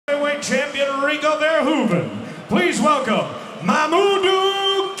heavyweight champion Rico Verhoeven. Please welcome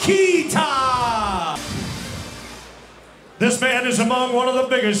Mamoudou Keta. This man is among one of the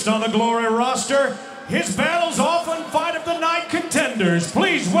biggest on the Glory roster. His battles often fight of the night contenders.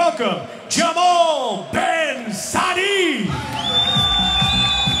 Please welcome Jamal Ben Saddik.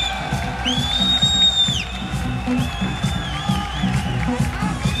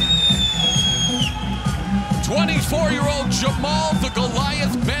 24-year-old Jamal the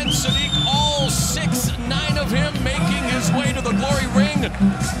Goliath Ben Saddik, all 6'9" of him, making his way to the Glory ring.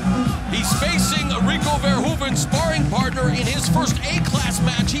 He's facing Rico Verhoeven, sparring partner in his first A-class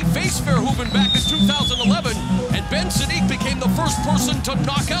match. He faced Verhoeven back in 2011, and Ben Saddik became the first person to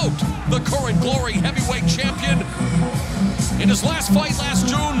knock out the current Glory heavyweight champion. In his last fight last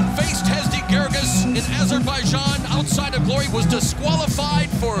June, faced Hezdi Gerges in Azerbaijan outside of Glory, was disqualified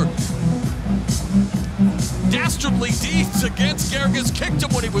for dastardly deeds against Gerges, kicked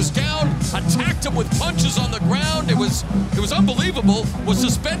him when he was down, attacked him with punches on the ground. It was unbelievable. Was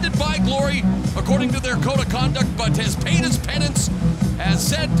suspended by Glory according to their code of conduct, but has paid his penance, has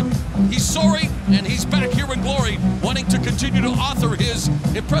said he's sorry, and he's back here in Glory wanting to continue to author his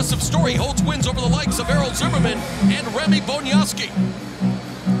impressive story. He holds wins over the likes of Errol Zimmerman and Remy Bonyaski.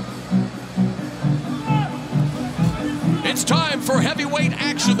 It's time for heavyweight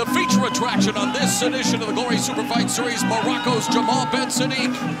action, the feature attraction on this edition of the Glory Superfight Series. Morocco's Jamal Ben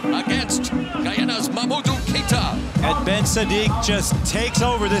Saddik against Guyana's Mamoudou Keta. And Ben Saddik just takes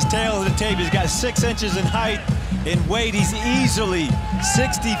over this tail of the tape. He's got 6 inches in height. In weight, he's easily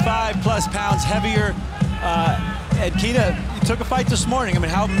 65+ pounds heavier. And Keta took a fight this morning. I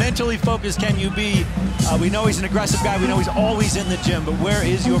mean, how mentally focused can you be? We know he's an aggressive guy. We know he's always in the gym, but where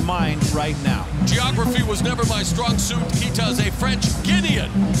is your mind right now? Geography was never my strong suit. Keta is a French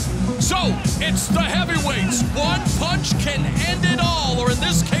Guinean. So, it's the heavyweights. One punch can end it all, or in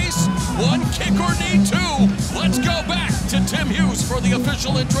this case, one kick or knee too. Let's go back to Tim Hughes for the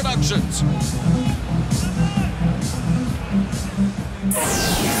official introductions.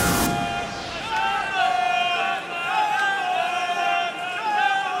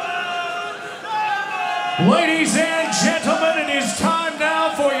 Ladies and gentlemen, it is time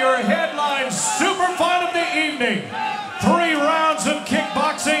now for your headline super fight of the evening. 3 rounds of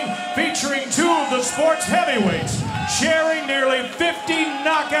kickboxing featuring 2 of the sport's heavyweights, sharing nearly 50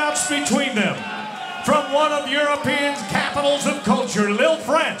 knockouts between them. From one of Europe's capitals of culture, Lille,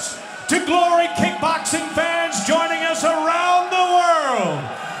 France, to Glory kickboxing fans joining us around the world,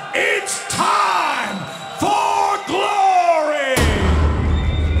 it's time for Glory!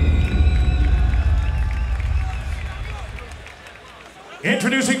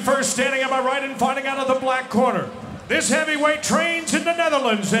 Introducing first, standing at my right and fighting out of the black corner. This heavyweight trains in the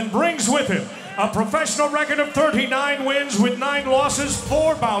Netherlands and brings with him a professional record of 39 wins with 9 losses,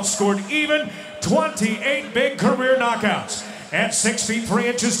 4 bouts scored even, 28 big career knockouts. At 6 feet 3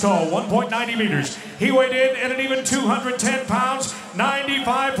 inches tall, 1.90 meters, he weighed in at an even 210 pounds,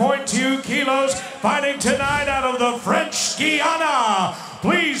 95.2 kilos, fighting tonight out of the French Guiana.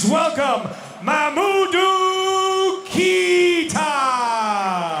 Please welcome Mamoudou Keta.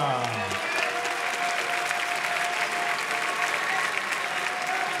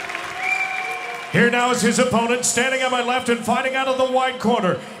 Here now is his opponent, standing at my left and fighting out of the white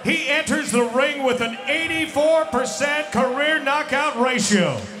corner. He enters the ring with an 84% career knockout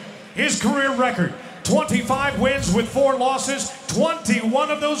ratio. His career record, 25 wins with 4 losses,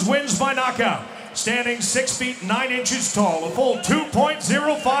 21 of those wins by knockout. Standing 6 feet 9 inches tall, a full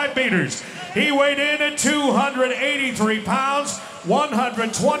 2.05 meters. He weighed in at 283 pounds,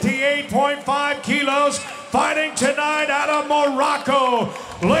 128.5 kilos, fighting tonight out of Morocco.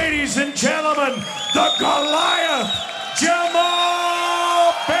 Ladies and gentlemen, the Goliath,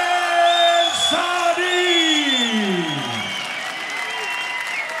 Jamal Ben Saddik.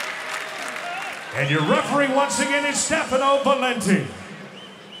 And your referee once again is Stefano Valenti.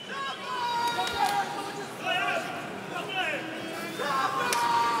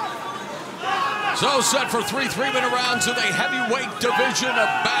 So set for 3 3-minute rounds in the heavyweight division, a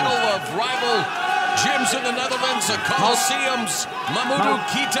battle of rival gyms in the Netherlands, the Coliseums. Mamoudou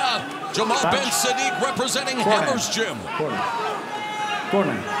Keta, Jamal Ben Saddik representing Hammer's Gym. Corner.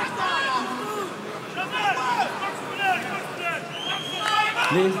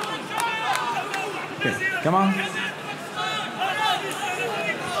 Please. Okay, come on.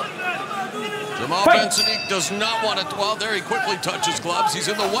 Jamal Ben Saddik does not want it. Well, there he quickly touches gloves. He's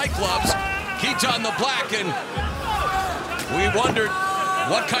in the white gloves. Keta in the black, and we wondered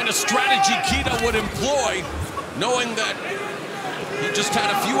what kind of strategy Keta would employ, knowing that he just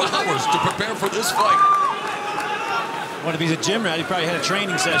had a few hours to prepare for this fight. Well, if he's a gym rat, he probably had a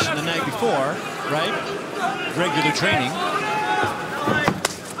training session the night before, right? Regular training.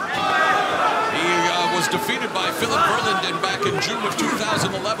 He was defeated by Philip Verlinden back in June of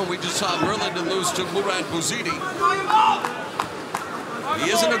 2011. We just saw Verlinden lose to Murad Bouzidi. He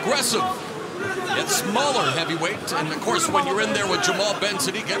isn't aggressive. It's smaller heavyweight, and of course, when you're in there with Jamal Ben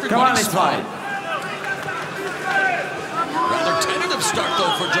Saddik, everybody's small. Rather tentative start,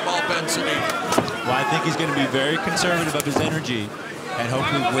 though, for Jamal Ben Saddik. Well, I think he's going to be very conservative of his energy and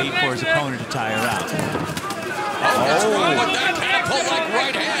hopefully wait for his opponent to tire out. That's wrong with that catapult-like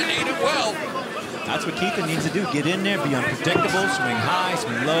right hand. Ate it well. That's what Keta needs to do. Get in there, be unpredictable, swing high,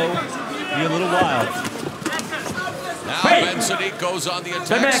 swing low, be a little wild. Now Ben Saddik goes on the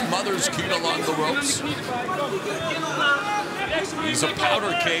attack, smothers Keta along the ropes. He's a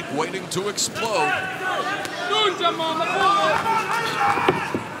powder cake waiting to explode.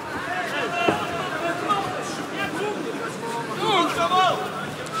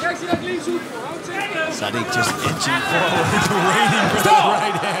 Saddik just inching forward, waiting for the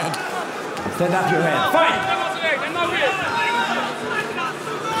right hand. Stand up your head. Fight!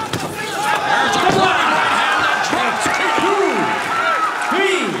 There's a bloody right hand that drops Keta. 2,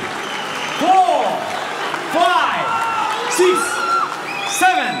 3, 4, 5, 6,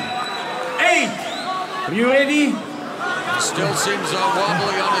 7, 8. Are you ready? Still seems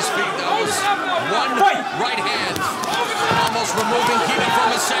wobbly on his feet. That was one right hand. Almost removing Keta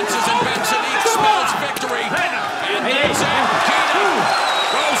from his senses, and Ben Saddik smells victory. And that's it. Keta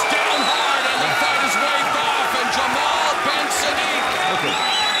goes down hard, and the fight is waved off, and Jamal Ben Saddik,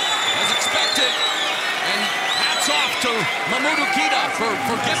 as expected, and hats off to Mamoudou Keta for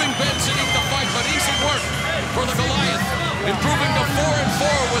giving Ben Saddik the fight, but easy work for the Goliath, improving to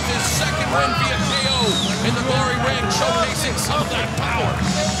 4-4 with his second win via KO in the Glory Ring, showcasing some of that power.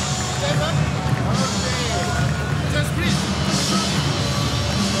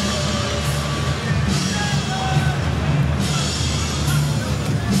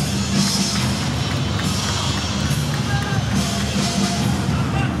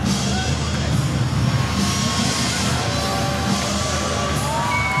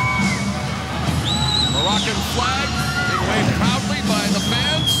 Moroccan flag being waved proudly by the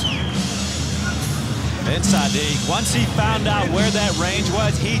fans. Ben Saddik, once he found out where that range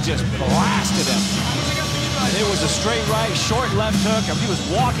was, he just blasted him. And it was a straight right, short left hook. I mean, he was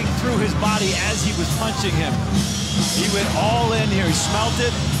walking through his body as he was punching him. He went all in here. He smelt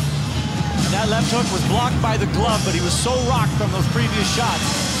it. And that left hook was blocked by the glove, but he was so rocked from those previous shots.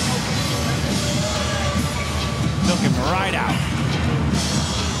 Took him right out.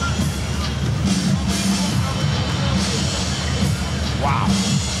 Wow.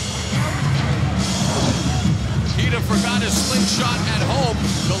 Keta forgot his slingshot at home.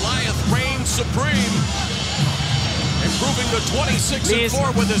 Goliath reigns supreme, improving to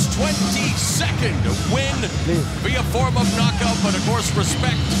 26-4 with his 22nd win via form of knockout, but of course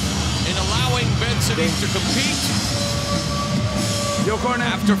respect in allowing Ben Saddik to compete. Your corner.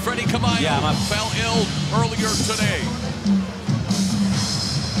 After Freddie Camayo fell ill earlier today.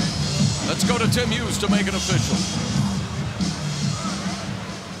 Let's go to Tim Hughes to make it official.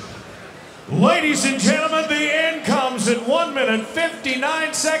 Ladies and gentlemen, the end comes at 1 minute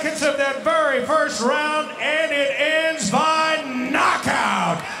 59 seconds of that very first round, and it ends by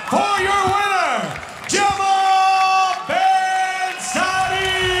knockout for your winner, Jamal Ben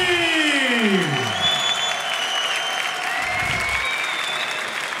Saddik.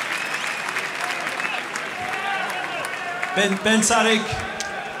 Ben Saddik,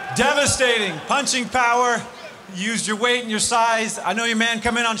 devastating punching power. You used your weight and your size. I know your man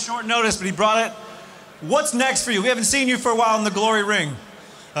come in on short notice, but he brought it. What's next for you? We haven't seen you for a while in the Glory Ring.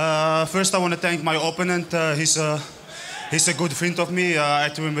 First, I want to thank my opponent. He's a good friend of me. I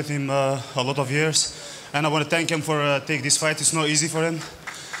trained with him a lot of years, and I want to thank him for taking this fight. It's not easy for him.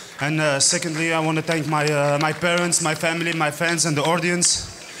 And secondly, I want to thank my parents, my family, my fans, and the audience,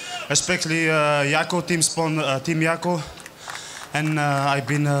 especially Yako, Team Yako. And I've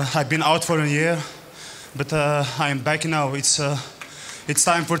been out for a year. But I am back now. It's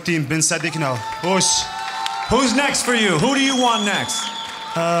time for Team Ben Saddik now. Who's next for you? Who do you want next?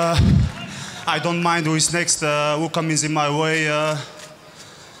 I don't mind who is next. Who comes in my way,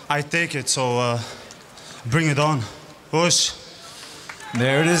 I take it. So bring it on.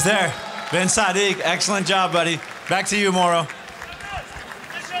 There it is there. Ben Saddik, excellent job, buddy. Back to you, Moro.